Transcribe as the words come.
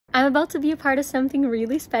I'm about to be a part of something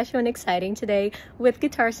really special and exciting today with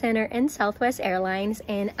Guitar Center and Southwest Airlines,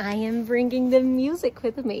 and I am bringing the music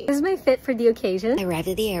with me. This is my fit for the occasion. I arrived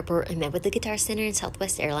at the airport, I met with the Guitar Center and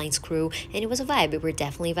Southwest Airlines crew, and it was a vibe. We were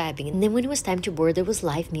definitely vibing. And then when it was time to board, there was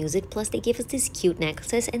live music, plus they gave us these cute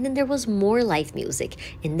necklaces, and then there was more live music.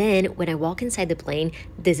 And then when I walk inside the plane,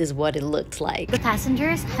 this is what it looked like. The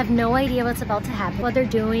passengers have no idea what's about to happen. What they're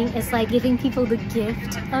doing is like giving people the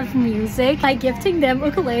gift of music by gifting them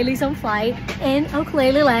ukuleles on flight and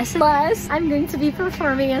ukulele lessons. Plus, I'm going to be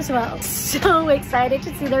performing as well. So excited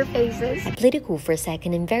to see their faces. I played it cool for a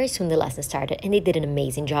second, and very soon the lesson started, and they did an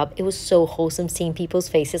amazing job. It was so wholesome seeing people's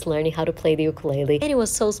faces learning how to play the ukulele, and it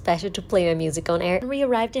was so special to play my music on air. And we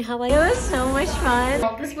arrived in Hawaii. It was so much fun.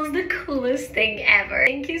 This was the coolest thing ever.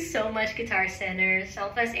 Thank you so much, Guitar Center,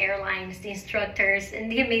 Southwest Airlines, the instructors,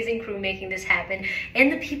 and the amazing crew making this happen,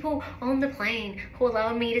 and the people on the plane who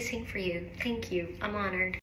allowed me to sing for you. Thank you. I'm honored.